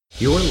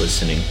You're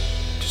listening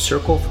to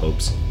Circle of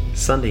Hope's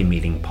Sunday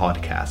Meeting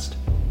podcast.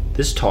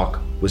 This talk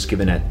was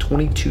given at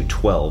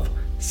 2212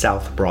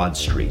 South Broad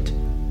Street.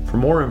 For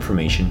more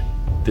information,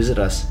 visit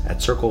us at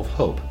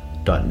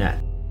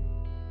circleofhope.net.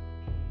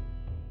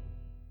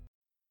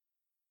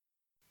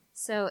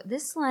 So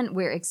this Lent,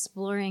 we're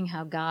exploring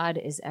how God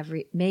is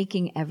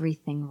making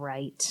everything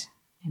right.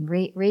 And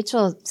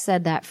Rachel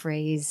said that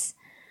phrase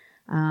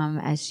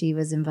as she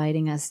was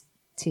inviting us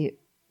to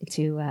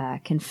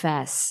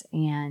confess,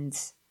 and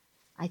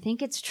I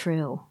think it's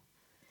true.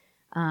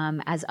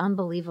 As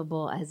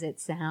unbelievable as it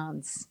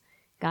sounds,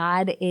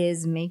 God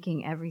is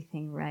making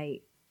everything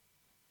right.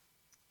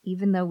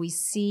 Even though we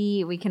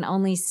can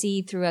only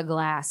see through a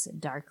glass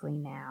darkly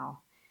now,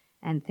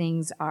 and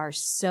things are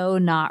so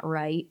not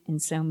right in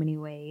so many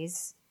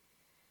ways,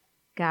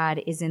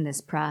 God is in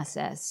this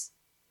process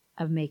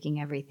of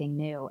making everything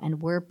new, and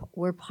we're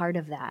part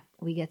of that.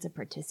 We get to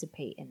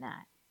participate in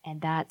that, and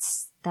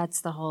that's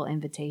the whole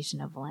invitation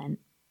of Lent.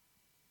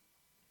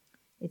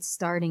 It's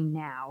starting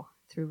now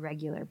through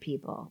regular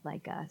people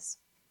like us.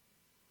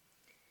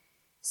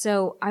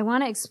 So I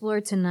want to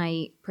explore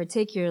tonight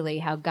particularly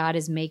how God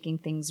is making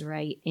things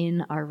right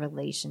in our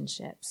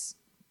relationships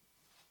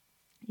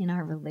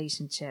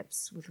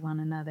with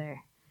one another.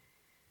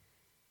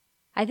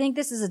 I think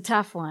this is a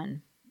tough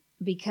one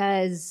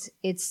because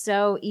it's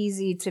so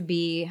easy to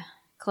be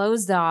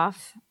closed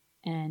off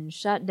and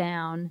shut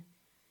down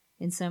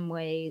in some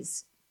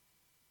ways,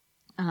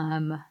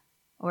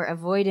 or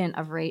avoidant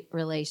of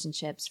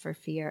relationships for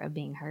fear of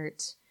being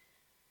hurt,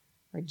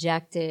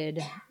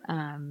 rejected,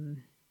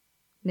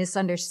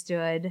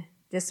 misunderstood,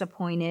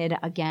 disappointed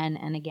again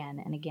and again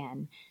and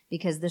again,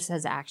 because this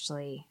has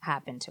actually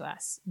happened to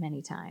us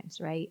many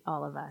times, right?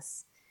 All of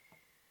us.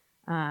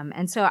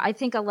 And so I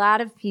think a lot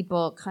of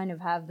people kind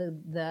of have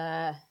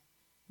the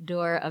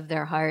door of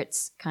their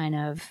hearts kind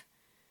of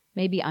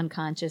maybe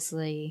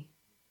unconsciously,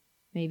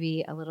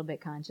 maybe a little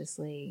bit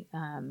consciously,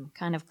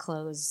 kind of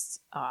closed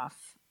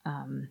off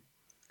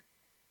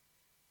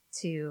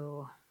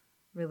to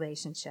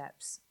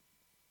relationships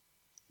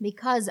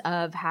because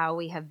of how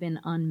we have been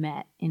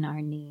unmet in our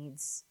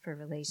needs for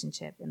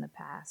relationship in the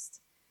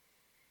past.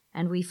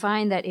 And we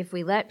find that if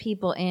we let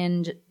people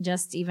in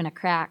just even a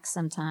crack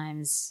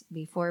sometimes,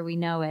 before we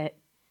know it,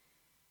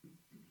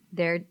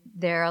 they're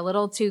a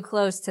little too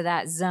close to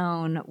that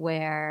zone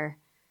where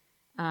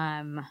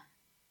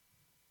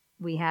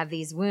we have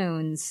these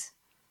wounds,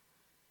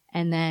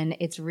 and then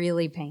it's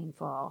really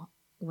painful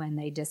when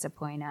they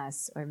disappoint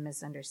us or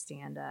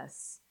misunderstand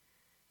us.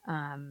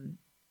 And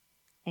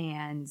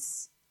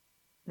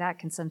that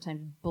can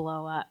sometimes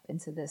blow up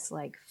into this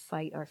like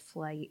fight or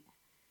flight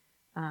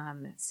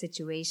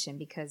situation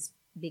because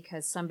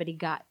somebody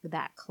got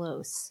that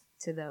close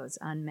to those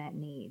unmet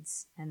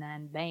needs, and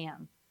then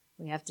bam,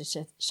 we have to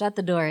shut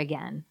the door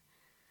again.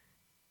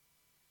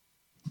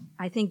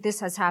 I think this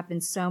has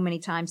happened so many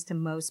times to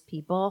most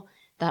people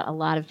that a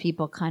lot of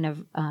people kind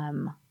of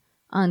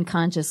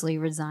unconsciously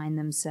resign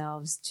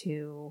themselves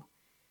to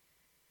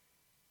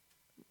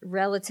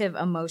relative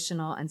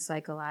emotional and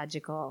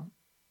psychological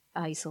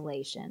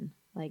isolation,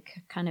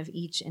 like kind of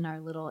each in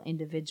our little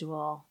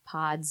individual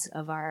pods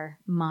of our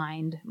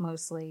mind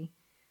mostly.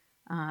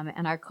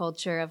 And our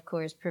culture, of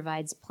course,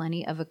 provides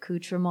plenty of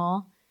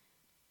accoutrement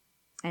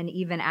and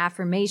even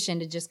affirmation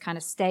to just kind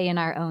of stay in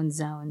our own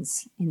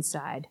zones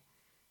inside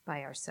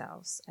by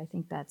ourselves. I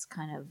think that's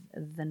kind of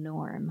the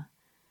norm.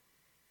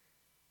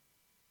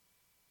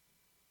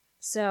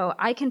 So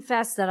I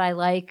confess that I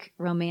like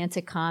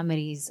romantic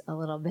comedies a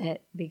little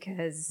bit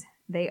because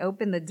they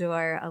open the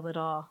door a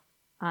little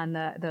on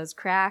those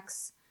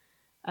cracks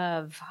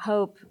of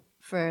hope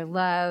for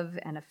love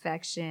and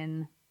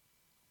affection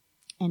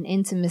and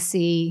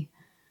intimacy,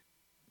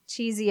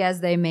 cheesy as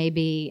they may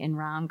be in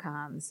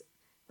rom-coms.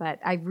 But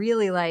I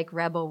really like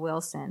Rebel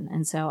Wilson,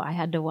 and so I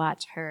had to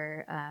watch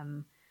her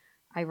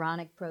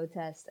ironic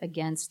protest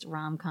against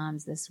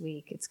rom-coms this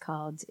week. It's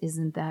called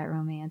Isn't That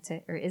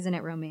Romantic? Or Isn't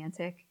It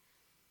Romantic?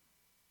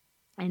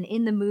 And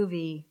in the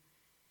movie,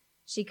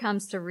 she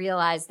comes to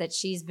realize that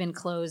she's been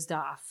closed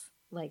off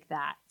like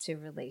that to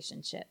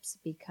relationships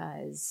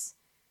because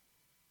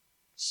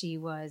she's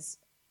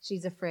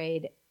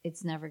afraid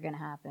it's never going to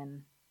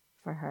happen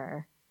for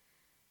her.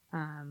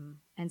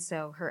 And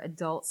so her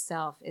adult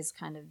self is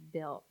kind of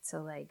built to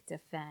like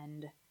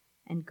defend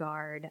and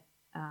guard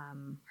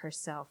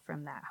herself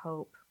from that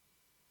hope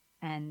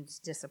and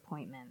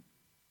disappointment.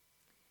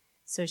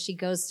 So she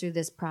goes through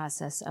this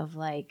process of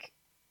like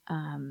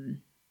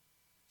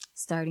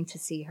starting to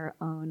see her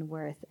own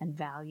worth and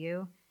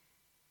value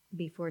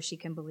before she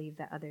can believe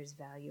that others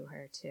value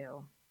her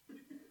too.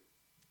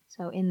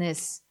 So in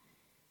this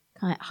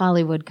kind of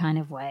Hollywood kind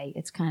of way,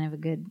 it's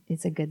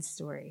a good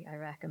story. I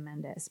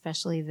recommend it,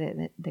 especially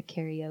the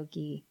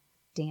karaoke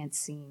dance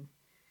scene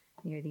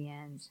near the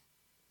end.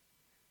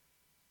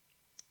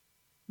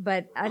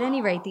 But at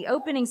any rate, the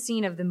opening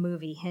scene of the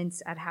movie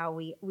hints at how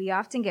we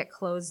often get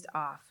closed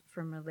off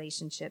from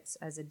relationships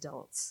as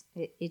adults.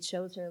 It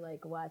shows her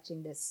like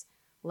watching this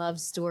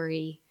love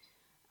story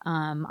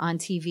on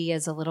TV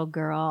as a little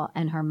girl,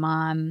 and her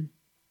mom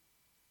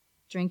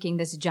drinking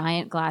this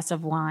giant glass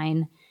of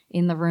wine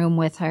in the room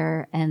with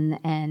her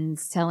and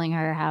telling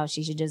her how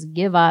she should just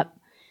give up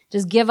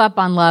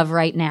on love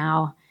right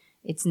now.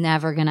 It's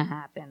never going to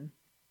happen.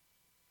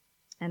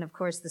 And of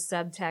course, the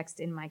subtext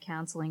in my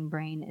counseling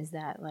brain is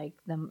that like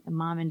the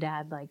mom and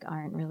dad like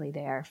aren't really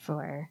there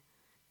for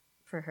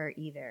her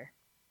either.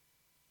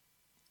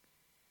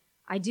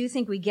 I do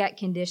think we get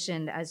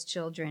conditioned as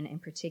children in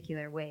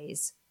particular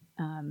ways.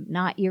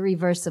 Not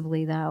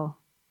irreversibly, though,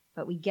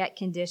 but we get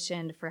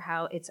conditioned for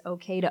how it's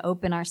okay to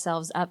open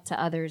ourselves up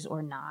to others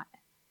or not.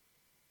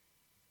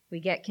 We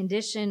get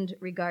conditioned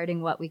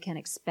regarding what we can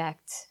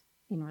expect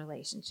in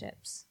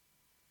relationships.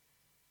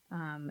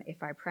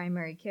 If our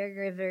primary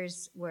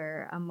caregivers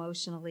were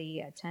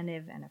emotionally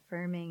attentive and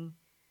affirming,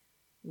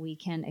 we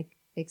can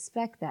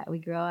expect that. We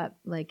grow up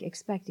like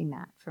expecting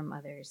that from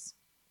others.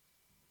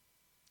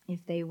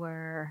 If they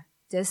were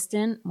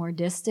more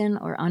distant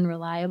or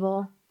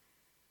unreliable,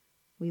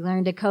 we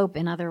learn to cope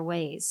in other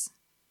ways,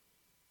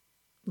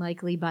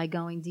 likely by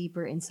going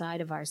deeper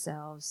inside of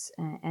ourselves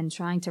and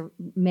trying to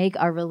make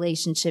our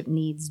relationship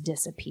needs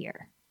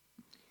disappear.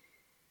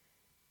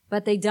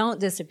 But they don't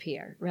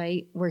disappear,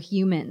 right? We're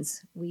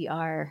humans. We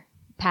are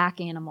pack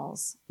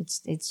animals.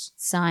 It's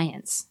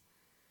science.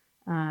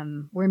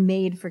 We're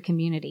made for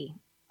community.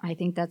 I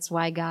think that's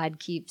why God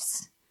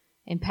keeps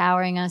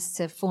empowering us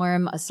to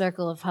form a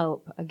circle of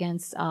hope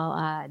against all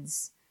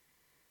odds.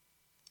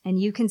 And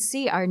you can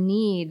see our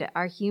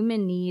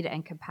human need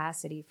and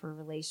capacity for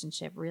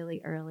relationship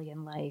really early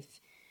in life,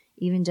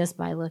 even just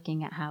by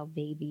looking at how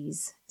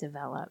babies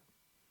develop,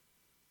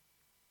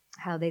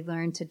 how they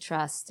learn to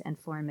trust and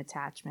form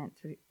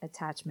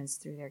attachments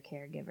through their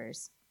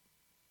caregivers.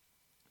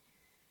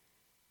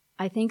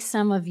 I think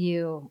some of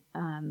you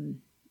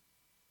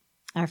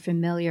are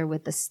familiar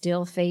with the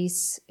still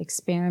face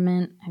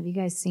experiment. Have you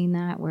guys seen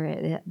that?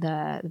 Where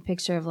the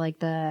picture of like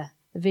the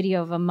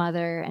video of a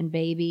mother and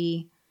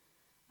baby.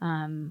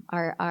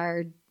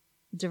 Our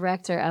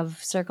director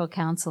of Circle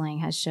Counseling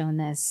has shown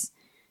this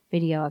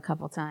video a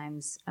couple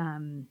times.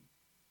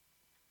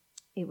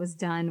 It was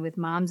done with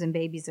moms and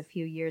babies a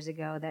few years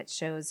ago that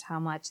shows how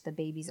much the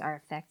babies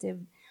are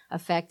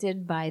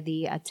affected by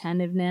the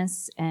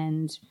attentiveness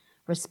and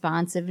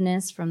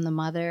responsiveness from the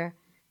mother.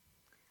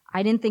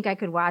 I didn't think I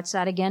could watch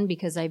that again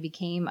because I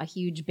became a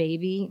huge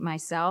baby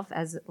myself,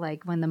 as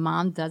like when the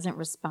mom doesn't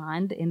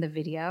respond in the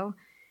video,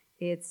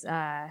 it's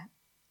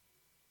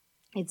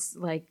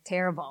like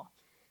terrible.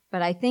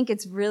 But I think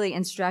it's really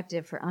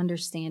instructive for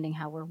understanding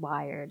how we're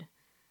wired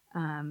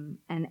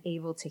and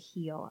able to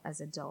heal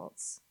as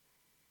adults.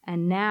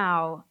 And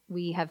now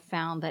we have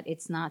found that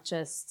it's not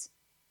just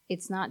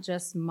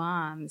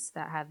moms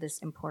that have this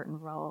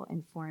important role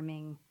in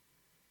forming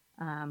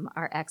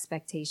our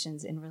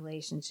expectations in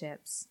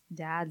relationships.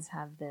 Dads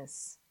have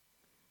this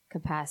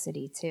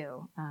capacity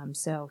too.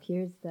 So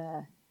here's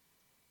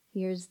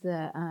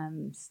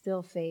the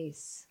still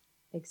face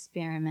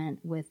experiment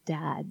with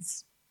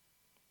dads.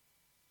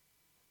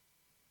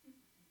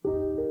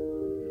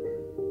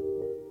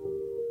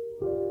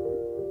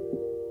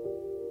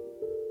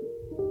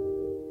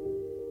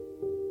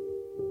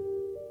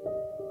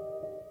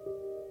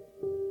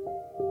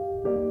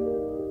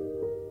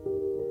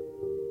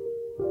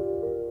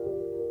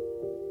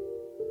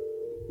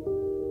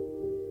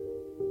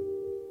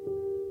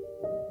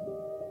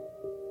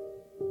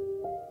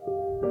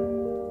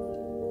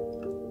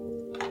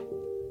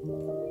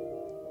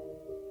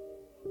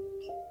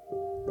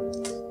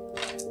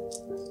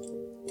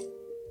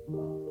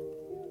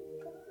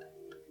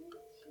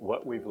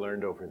 What we've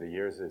learned over the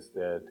years is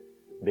that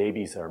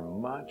babies are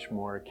much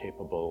more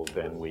capable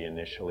than we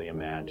initially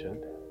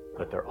imagined,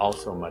 but they're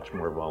also much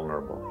more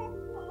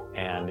vulnerable.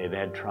 And in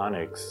Ed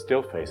Tronick's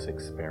still face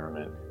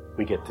experiment,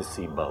 we get to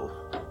see both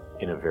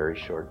in a very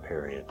short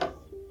period.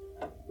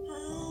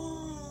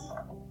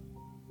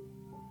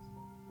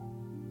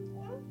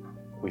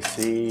 We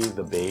see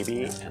the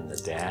baby and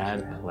the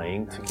dad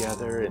playing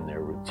together in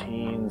their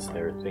routines.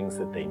 There are things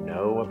that they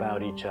know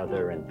about each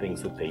other and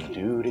things that they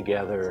do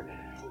together,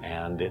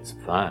 and it's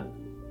fun.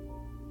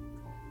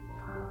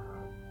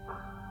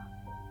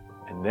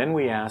 And then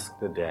we ask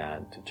the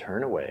dad to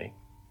turn away,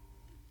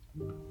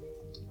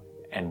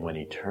 and when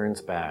he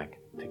turns back,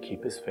 to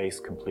keep his face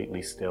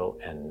completely still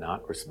and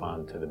not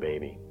respond to the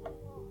baby.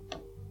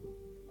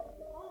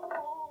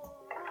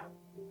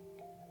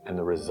 And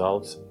the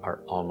results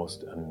are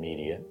almost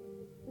immediate,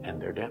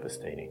 and they're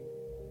devastating.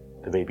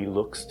 The baby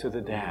looks to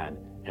the dad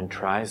and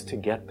tries to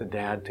get the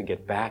dad to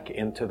get back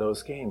into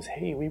those games.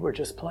 Hey, we were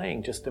just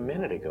playing just a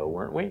minute ago,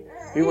 weren't we?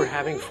 We were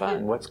having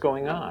fun. What's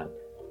going on?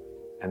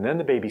 And then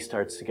the baby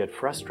starts to get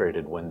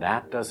frustrated when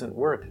that doesn't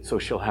work. So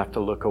she'll have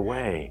to look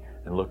away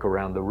and look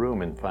around the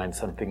room and find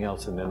something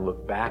else and then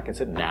look back and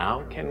say,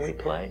 now can we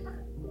play?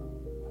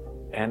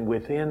 And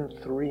within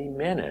 3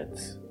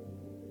 minutes,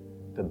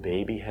 the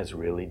baby has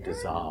really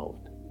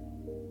dissolved.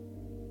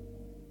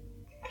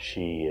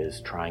 She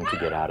is trying to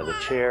get out of the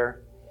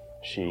chair.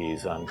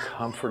 She's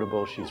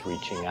uncomfortable. She's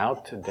reaching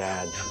out to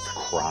Dad. She's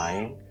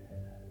crying.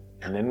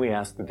 And then we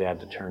ask the dad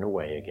to turn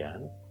away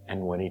again.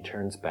 And when he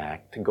turns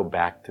back, to go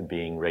back to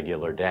being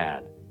regular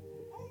dad.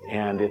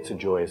 And it's a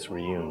joyous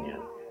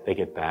reunion. They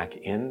get back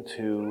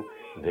into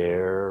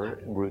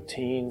their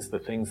routines, the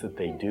things that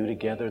they do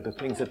together, the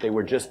things that they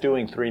were just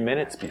doing 3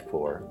 minutes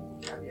before.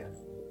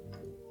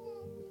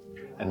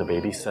 And the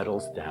baby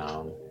settles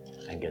down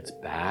and gets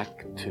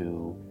back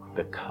to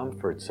the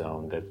comfort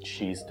zone that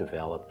she's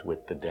developed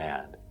with the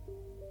dad.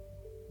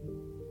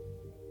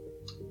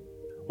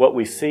 What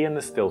we see in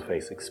the still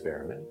face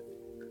experiment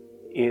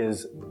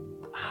is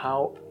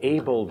how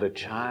able the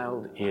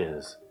child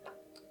is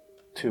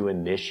to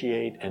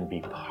initiate and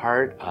be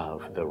part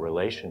of the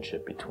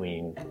relationship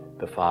between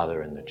the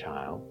father and the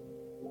child,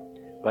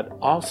 but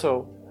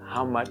also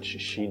how much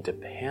she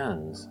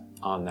depends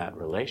on that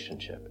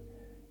relationship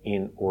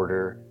in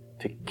order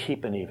to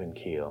keep an even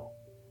keel.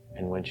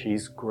 And when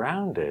she's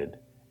grounded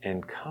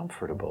and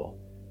comfortable,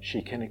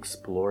 she can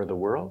explore the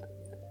world,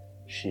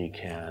 she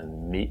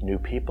can meet new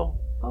people,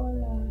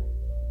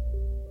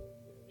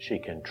 she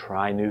can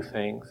try new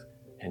things,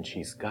 and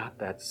she's got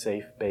that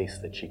safe base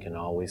that she can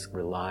always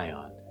rely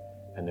on.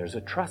 And there's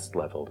a trust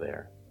level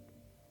there.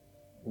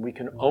 We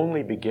can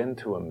only begin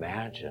to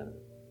imagine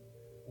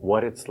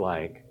what it's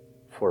like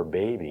for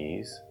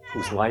babies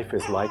whose life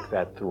is like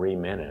that 3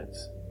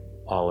 minutes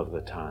all of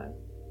the time.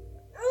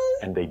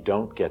 And they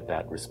don't get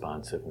that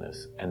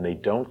responsiveness, and they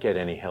don't get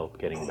any help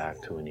getting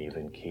back to an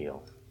even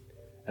keel.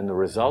 And the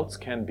results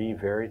can be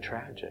very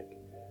tragic.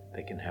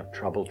 They can have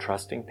trouble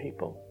trusting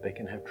people, they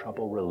can have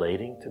trouble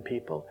relating to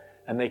people,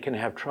 and they can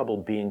have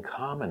trouble being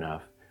calm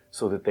enough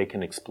so that they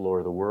can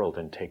explore the world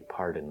and take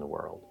part in the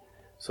world.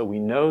 So we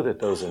know that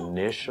those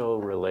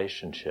initial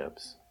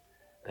relationships,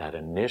 that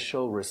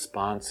initial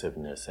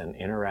responsiveness and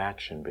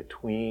interaction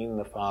between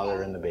the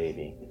father and the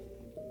baby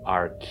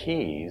are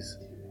keys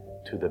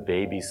to the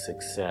baby's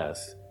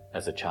success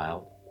as a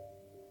child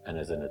and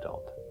as an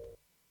adult.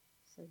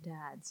 So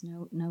dads,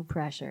 no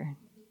pressure.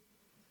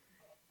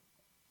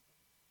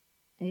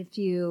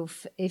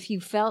 If you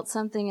felt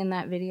something in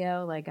that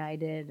video like I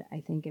did,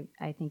 I think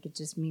it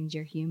just means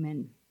you're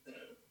human.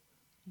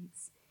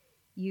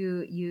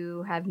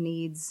 You have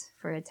needs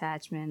for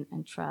attachment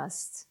and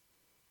trust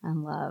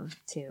and love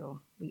too.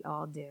 We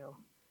all do.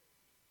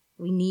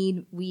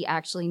 We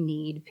actually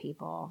need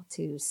people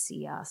to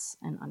see us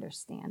and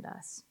understand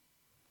us.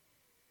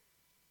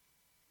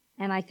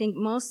 And I think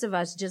most of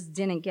us just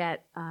didn't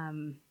get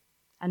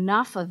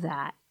enough of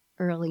that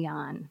early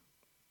on.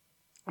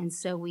 And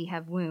so we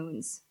have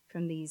wounds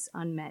from these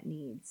unmet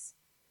needs.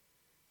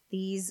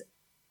 These,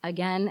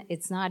 again,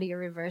 it's not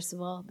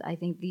irreversible. I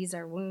think these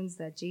are wounds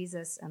that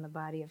Jesus and the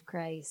body of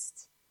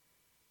Christ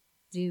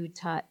do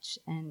touch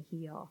and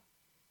heal.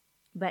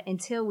 But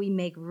until we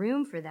make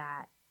room for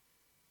that,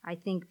 I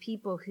think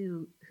people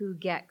who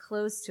get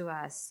close to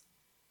us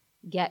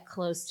get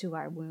close to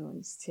our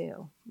wounds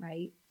too,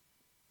 right?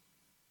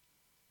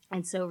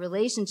 And so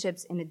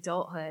relationships in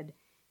adulthood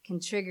can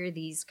trigger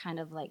these kind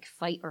of like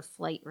fight or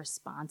flight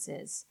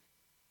responses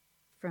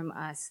from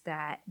us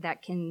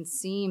that can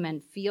seem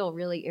and feel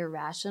really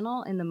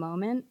irrational in the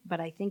moment, but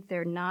I think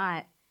they're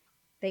not.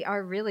 They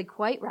are really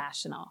quite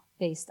rational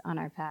based on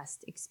our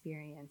past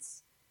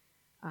experience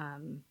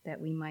that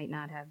we might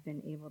not have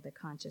been able to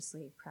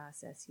consciously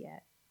process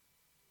yet.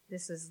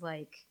 This is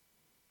like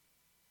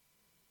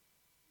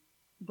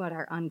what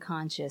our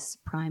unconscious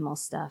primal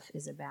stuff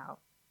is about.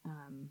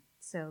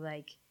 So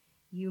like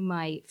you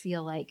might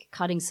feel like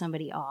cutting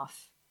somebody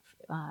off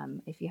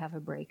if you have a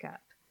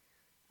breakup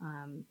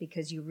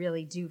because you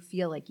really do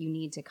feel like you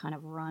need to kind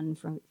of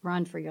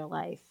run for your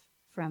life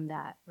from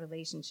that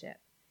relationship.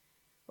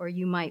 Or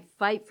you might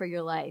fight for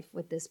your life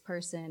with this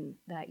person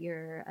that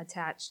you're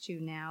attached to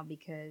now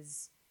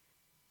because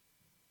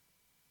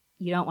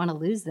you don't want to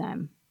lose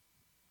them.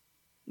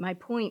 My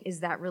point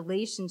is that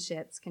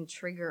relationships can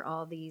trigger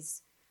all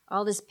this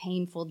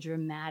painful,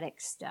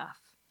 dramatic stuff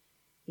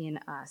in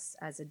us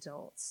as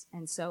adults.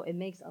 And so it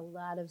makes a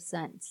lot of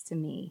sense to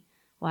me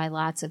why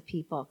lots of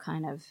people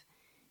kind of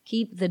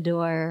keep the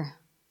door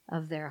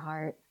of their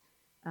heart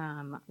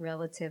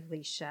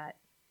relatively shut,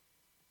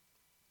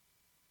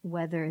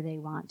 whether they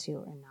want to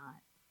or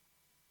not.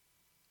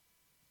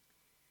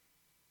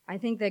 I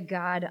think that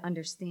God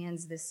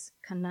understands this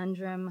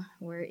conundrum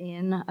we're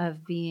in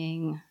of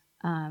being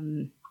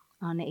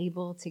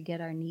unable to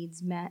get our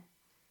needs met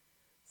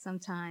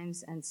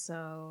sometimes, and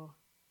so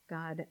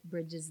God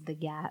bridges the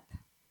gap.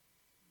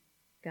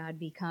 God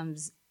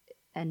becomes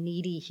a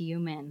needy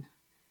human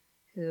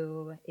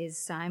who is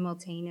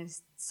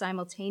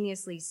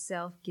simultaneously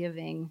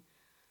self-giving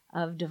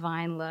of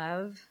divine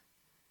love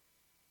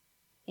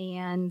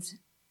and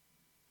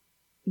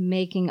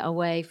making a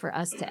way for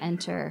us to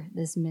enter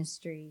this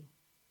mystery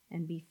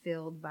and be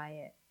filled by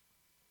it.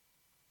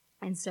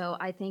 And so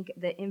I think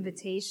the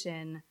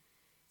invitation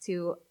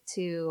to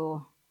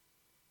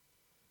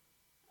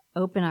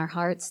open our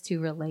hearts to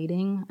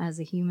relating as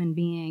a human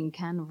being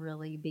can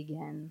really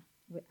begin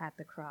at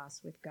the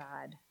cross with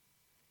God.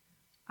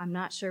 I'm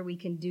not sure we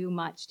can do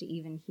much to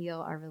even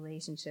heal our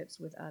relationships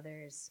with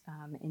others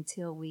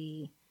until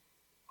we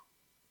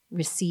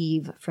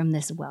receive from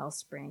this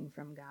wellspring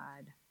from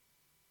God.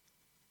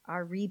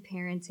 Our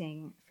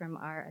reparenting from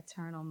our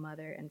eternal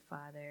mother and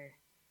father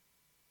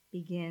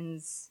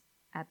begins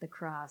at the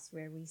cross,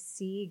 where we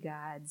see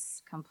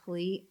God's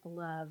complete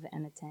love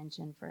and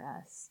attention for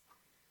us,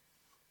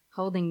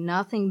 holding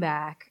nothing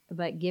back,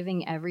 but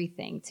giving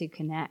everything to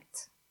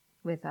connect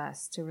with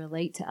us, to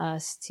relate to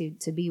us,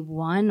 to be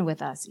one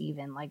with us,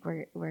 even like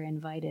we're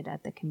invited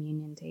at the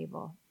communion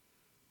table.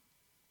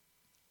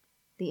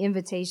 The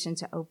invitation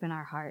to open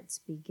our hearts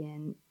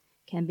can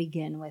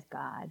begin with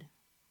God.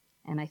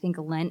 And I think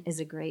Lent is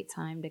a great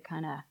time to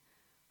kind of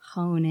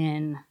hone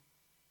in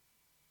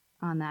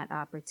on that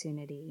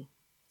opportunity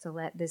to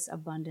let this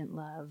abundant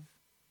love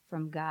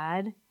from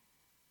God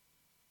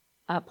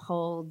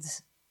uphold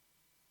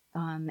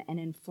and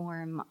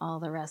inform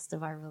all the rest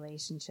of our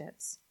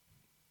relationships.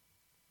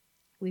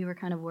 We were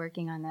kind of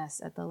working on this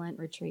at the Lent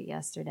retreat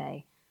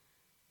yesterday,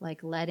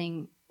 like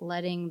letting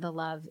the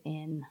love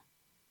in.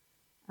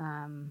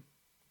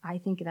 I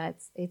think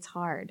it's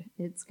hard.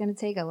 It's going to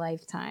take a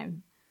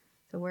lifetime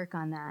to work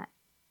on that.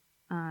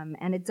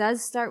 And it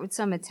does start with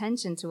some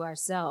attention to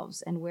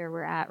ourselves and where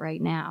we're at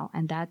right now.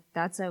 And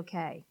that's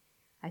okay.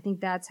 I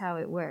think that's how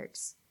it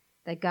works.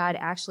 That God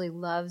actually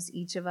loves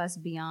each of us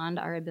beyond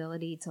our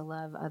ability to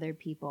love other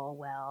people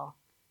well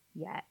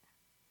yet,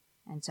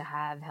 and to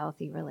have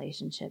healthy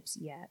relationships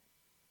yet.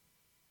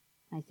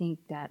 I think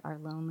that our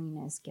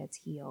loneliness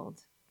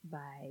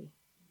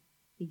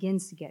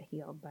begins to get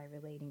healed by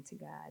relating to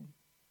God.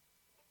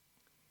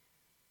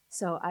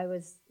 So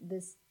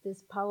this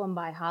poem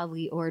by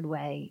Hadley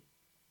Ordway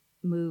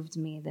moved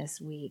me this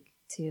week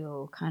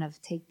to kind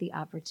of take the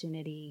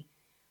opportunity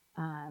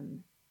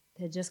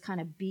to just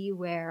kind of be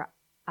where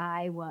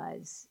I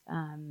was,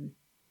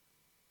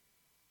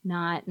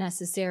 not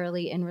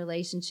necessarily in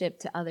relationship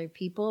to other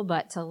people,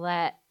 but to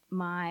let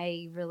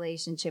my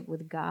relationship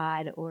with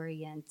God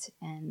orient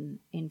and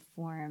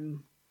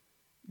inform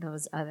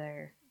those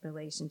other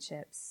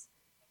relationships.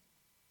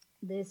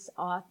 This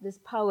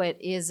poet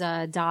is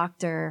a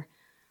doctor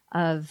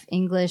of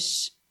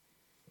English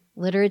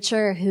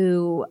literature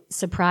who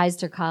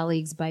surprised her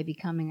colleagues by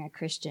becoming a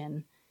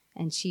Christian.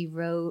 And she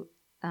wrote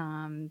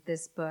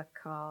this book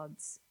called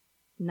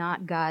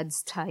Not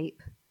God's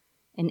Type.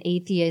 An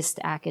atheist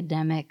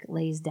academic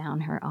lays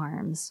down her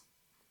arms.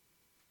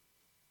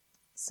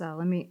 So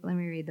let me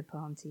read the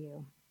poem to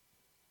you.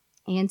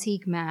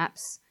 Antique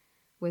maps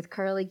with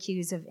curly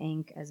cues of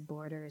ink as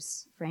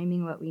borders,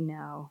 framing what we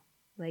know,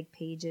 like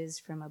pages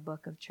from a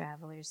book of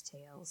travelers'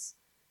 tales.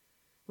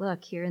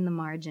 Look, here in the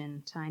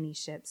margin, tiny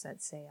ships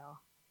at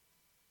sail.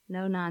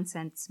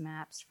 No-nonsense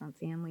maps from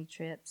family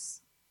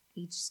trips,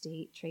 each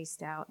state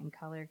traced out in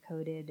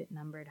color-coded,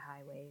 numbered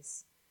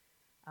highways.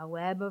 A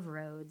web of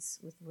roads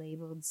with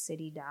labeled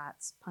city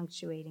dots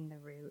punctuating the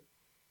route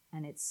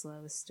and its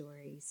slow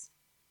stories.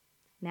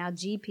 Now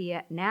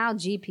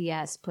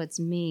GPS puts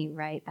me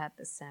right at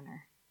the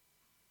center.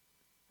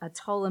 A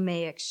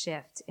Ptolemaic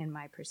shift in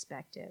my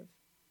perspective.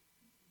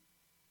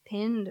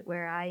 Pinned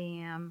where I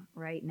am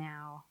right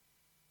now,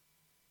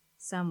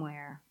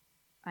 somewhere,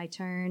 I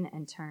turn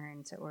and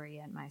turn to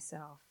orient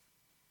myself.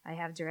 I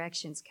have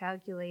directions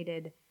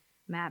calculated,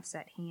 maps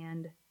at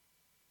hand,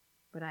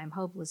 but I'm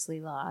hopelessly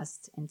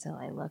lost until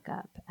I look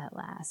up at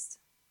last.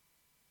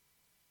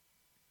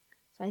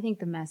 So I think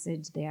the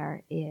message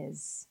there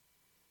is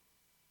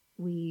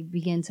we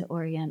begin to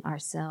orient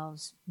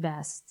ourselves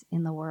best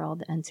in the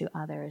world and to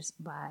others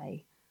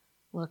by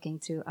looking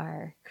to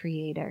our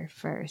Creator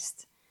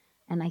first.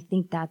 And I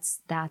think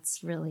that's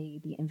really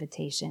the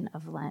invitation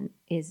of Lent,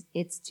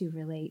 it's to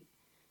relate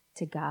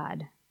to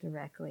God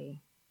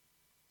directly.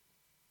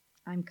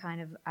 I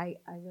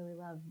really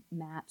love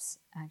maps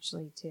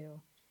actually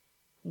too.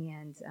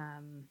 And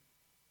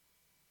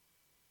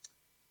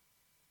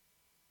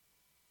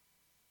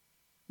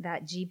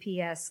that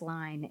GPS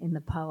line in the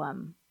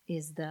poem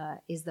is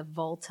the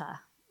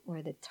volta,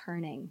 or the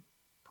turning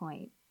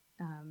point.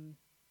 And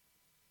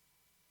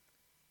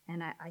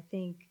I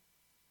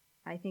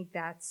think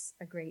that's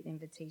a great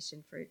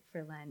invitation for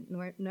Lent.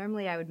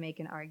 Normally I would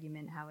make an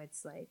argument how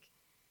it's like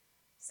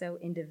so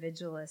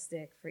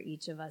individualistic for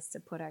each of us to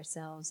put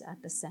ourselves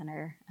at the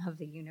center of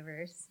the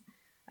universe.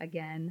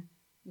 Again,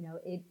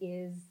 it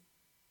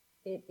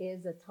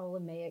is a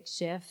Ptolemaic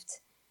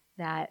shift,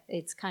 that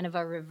it's kind of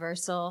a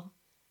reversal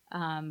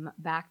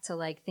back to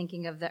like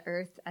thinking of the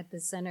earth at the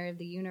center of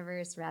the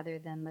universe rather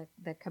than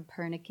the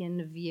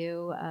Copernican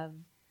view of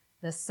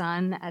the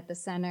sun at the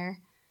center,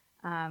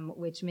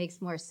 which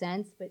makes more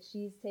sense. But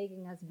she's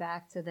taking us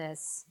back to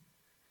this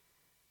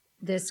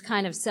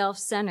kind of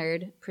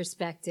self-centered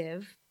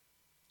perspective,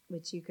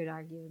 which you could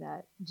argue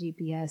that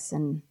GPS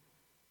and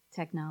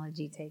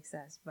technology takes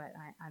us, but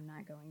I'm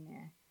not going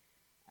there,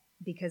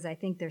 because I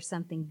think there's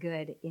something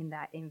good in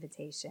that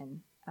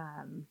invitation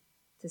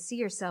to see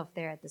yourself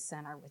there at the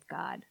center with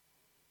God,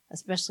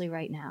 especially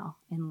right now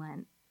in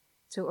Lent,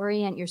 to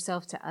orient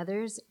yourself to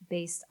others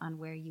based on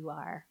where you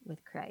are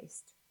with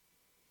Christ.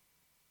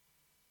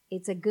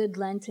 it's a good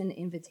Lenten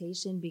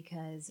invitation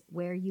because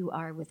where you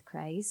are with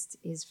Christ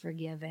is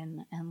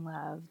forgiven and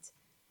loved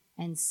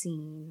and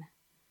seen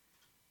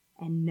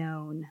and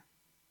known.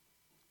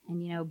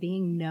 And,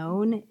 being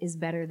known is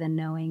better than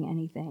knowing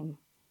anything.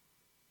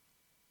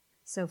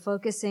 So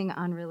focusing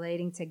on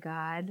relating to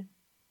God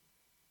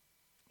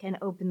can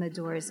open the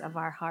doors of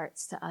our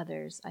hearts to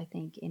others, I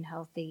think, in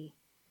healthy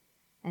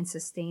and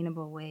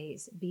sustainable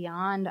ways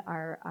beyond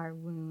our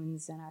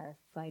wounds and our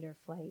fight or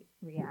flight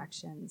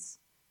reactions.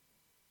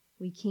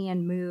 We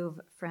can move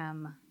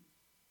from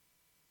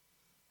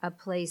a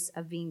place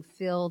of being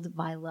filled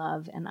by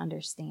love and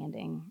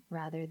understanding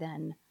rather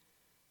than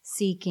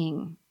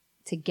seeking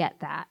to get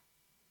that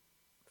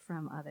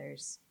from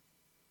others.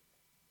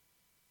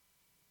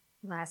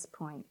 Last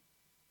point,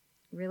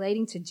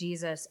 relating to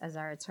Jesus as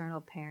our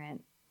eternal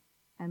parent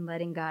and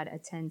letting God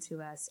attend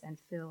to us and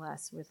fill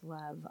us with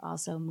love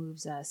also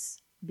moves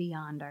us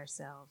beyond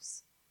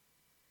ourselves.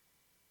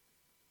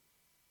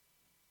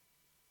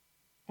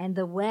 And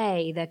the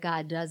way that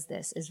God does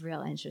this is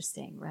real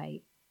interesting,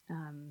 right?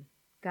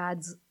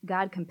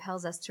 God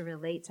compels us to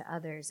relate to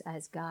others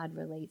as God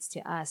relates to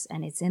us,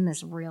 and it's in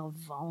this real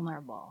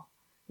vulnerable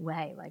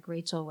way. Like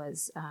Rachel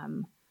was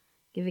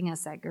giving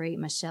us that great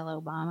Michelle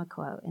Obama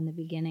quote in the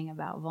beginning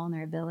about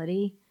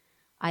vulnerability.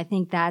 I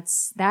think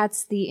that's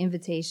the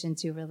invitation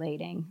to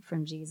relating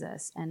from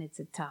Jesus, and it's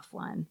a tough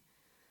one,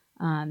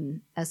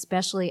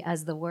 especially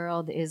as the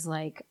world is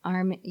like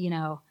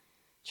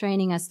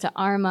training us to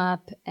arm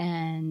up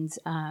and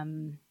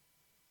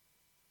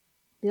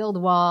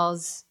build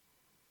walls,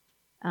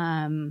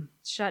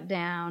 shut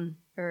down,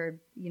 or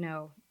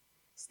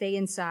stay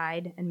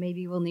inside. And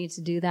maybe we'll need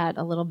to do that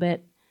a little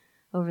bit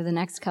over the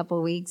next couple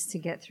of weeks to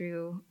get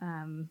through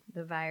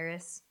the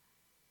virus.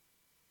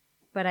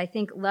 But I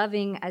think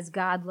loving as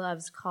God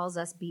loves calls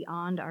us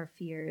beyond our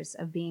fears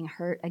of being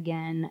hurt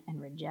again and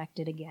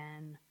rejected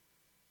again,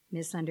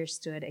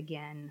 misunderstood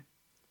again.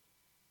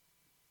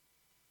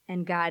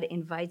 And God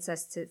invites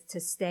us to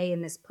stay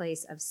in this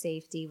place of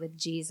safety with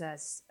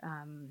Jesus,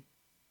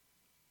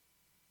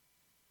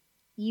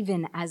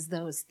 even as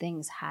those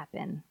things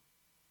happen.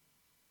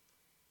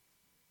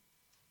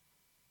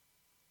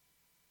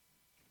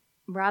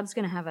 Rob's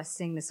going to have us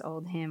sing this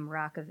old hymn,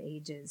 Rock of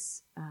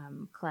Ages,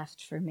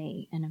 Cleft for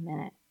Me, in a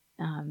minute.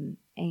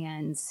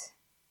 And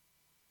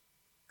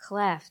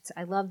cleft,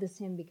 I love this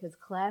hymn because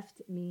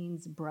cleft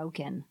means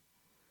broken.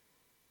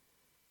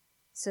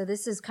 So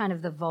this is kind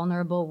of the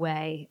vulnerable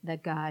way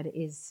that God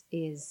is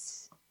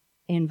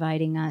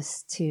inviting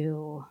us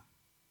to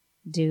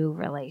do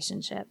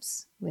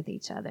relationships with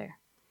each other.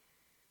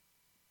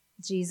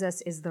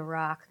 Jesus is the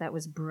rock that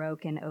was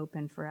broken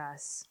open for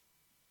us,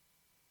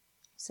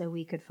 so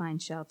we could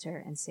find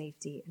shelter and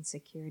safety and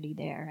security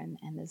there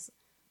and this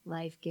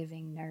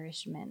life-giving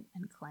nourishment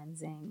and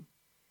cleansing.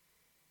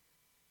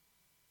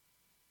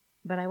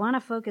 But I want to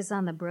focus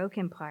on the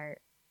broken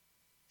part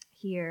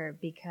here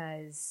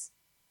because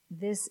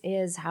this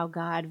is how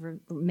God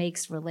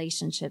makes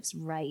relationships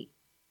right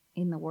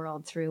in the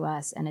world through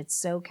us, and it's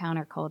so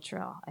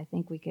countercultural. I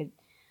think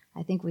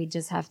we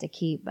just have to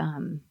keep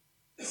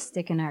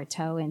sticking our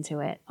toe into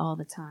it all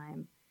the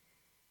time.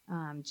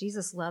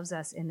 Jesus loves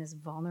us in this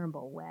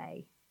vulnerable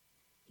way.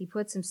 He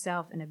puts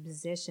himself in a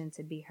position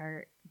to be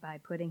hurt by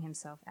putting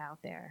himself out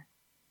there.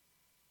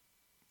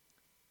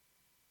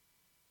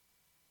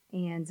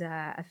 And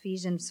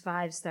Ephesians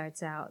 5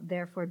 starts out,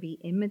 "Therefore be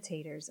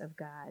imitators of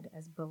God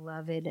as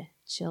beloved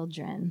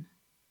children,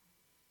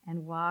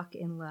 and walk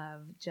in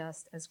love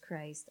just as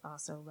Christ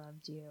also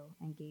loved you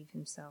and gave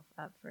himself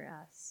up for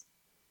us."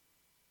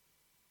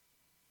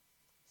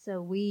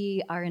 So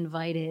we are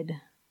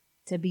invited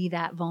to be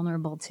that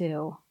vulnerable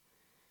too,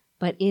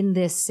 but in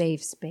this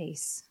safe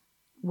space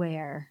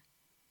where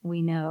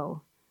we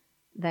know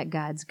that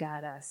God's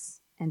got us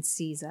and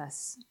sees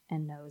us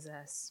and knows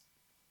us.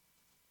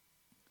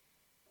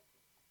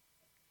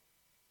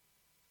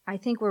 I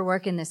think we're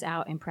working this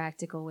out in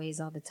practical ways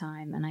all the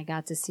time, and I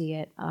got to see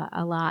it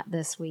a lot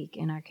this week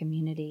in our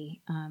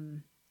community.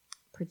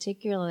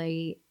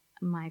 Particularly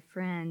my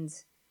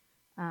friends,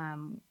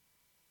 my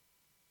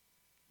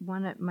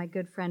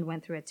good friend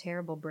went through a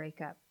terrible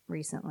breakup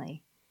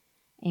recently,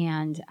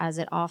 and as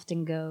it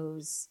often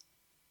goes,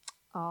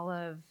 all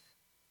of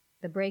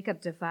the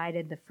breakup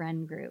divided the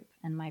friend group,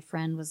 and my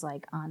friend was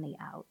like on the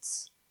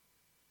outs,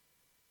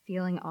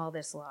 feeling all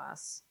this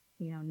loss.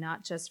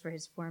 Not just for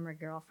his former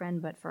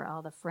girlfriend, but for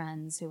all the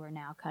friends who were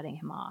now cutting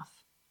him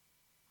off.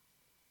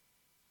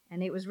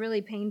 And it was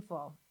really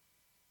painful.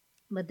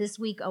 But this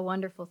week, a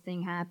wonderful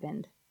thing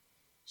happened.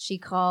 She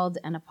called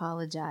and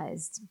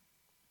apologized.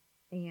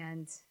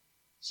 And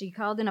she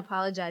called and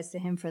apologized to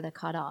him for the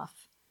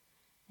cutoff.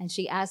 And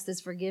she asked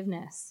his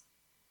forgiveness.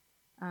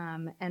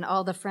 And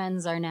all the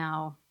friends are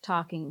now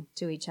talking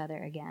to each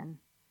other again.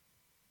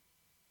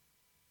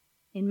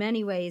 In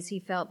many ways, he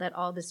felt that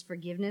all this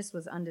forgiveness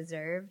was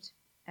undeserved,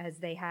 as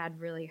they had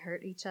really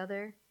hurt each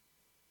other.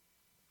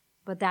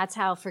 But that's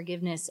how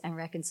forgiveness and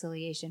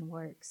reconciliation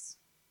works.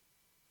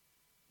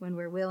 When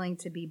we're willing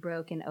to be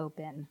broken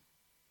open,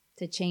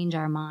 to change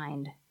our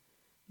mind,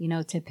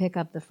 to pick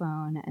up the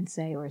phone and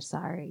say we're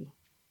sorry.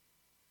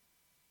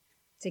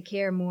 To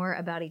care more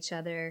about each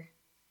other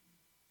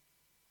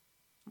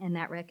and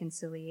that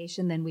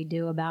reconciliation than we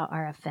do about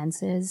our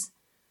offenses.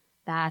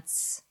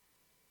 That's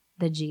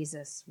the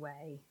Jesus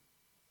way.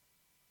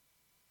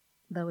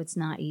 Though it's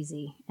not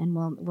easy, and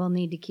we'll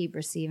need to keep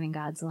receiving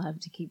God's love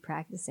to keep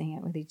practicing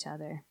it with each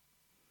other.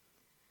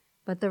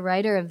 But the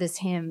writer of this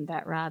hymn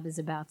that Rob is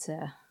about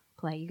to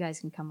play, you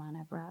guys can come on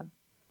up, Rob.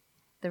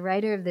 The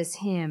writer of this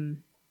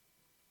hymn,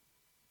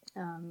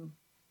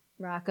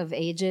 Rock of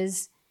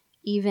Ages,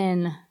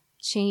 even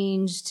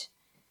changed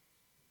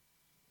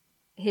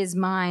his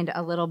mind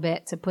a little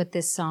bit to put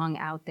this song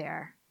out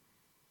there.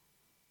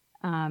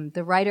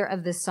 The writer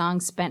of this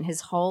song spent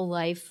his whole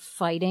life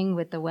fighting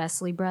with the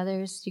Wesley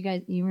brothers.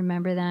 You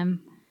remember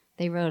them?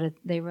 They wrote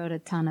a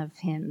ton of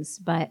hymns,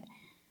 but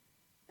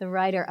the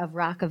writer of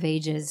Rock of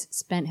Ages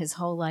spent his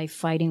whole life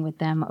fighting with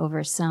them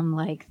over some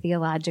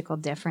theological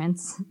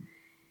difference,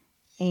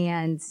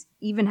 and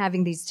even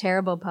having these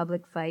terrible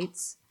public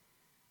fights.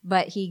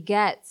 But he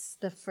gets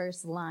the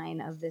first line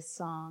of this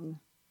song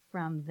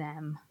from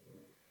them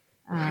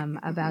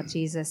about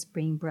Jesus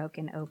being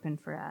broken open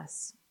for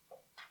us.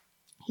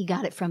 He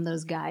got it from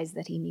those guys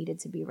that he needed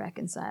to be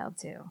reconciled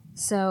to.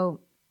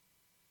 So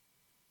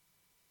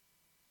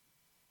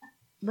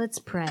let's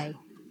pray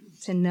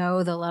to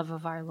know the love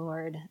of our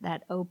Lord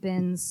that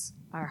opens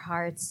our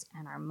hearts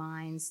and our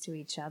minds to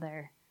each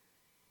other,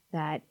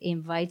 that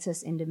invites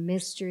us into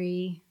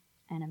mystery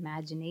and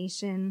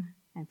imagination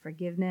and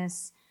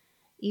forgiveness,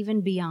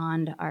 even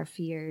beyond our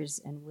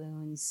fears and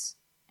wounds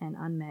and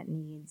unmet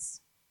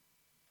needs.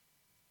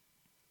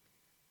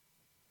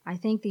 I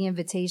think the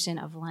invitation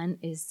of Lent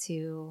is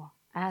to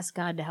ask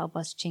God to help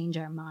us change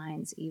our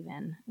minds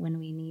even when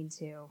we need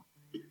to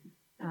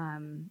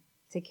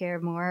care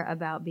more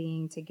about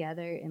being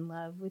together in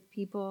love with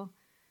people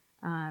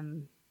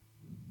than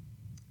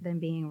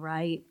being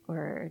right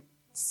or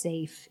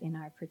safe in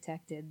our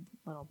protected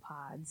little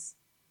pods.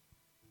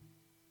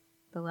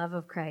 The love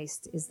of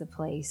Christ is the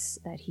place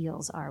that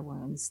heals our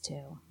wounds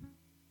too.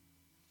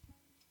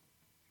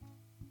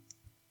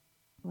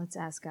 Let's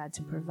ask God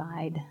to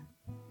provide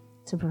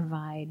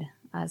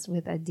us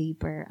with a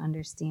deeper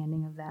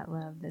understanding of that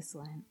love this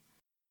Lent.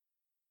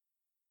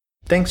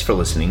 Thanks for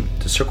listening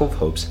to Circle of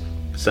Hope's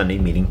Sunday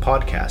Meeting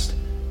Podcast.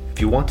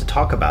 If you want to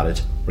talk about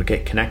it or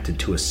get connected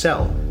to a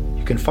cell,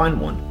 you can find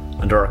one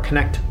under our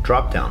Connect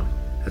dropdown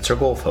at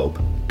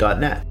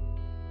circleofhope.net.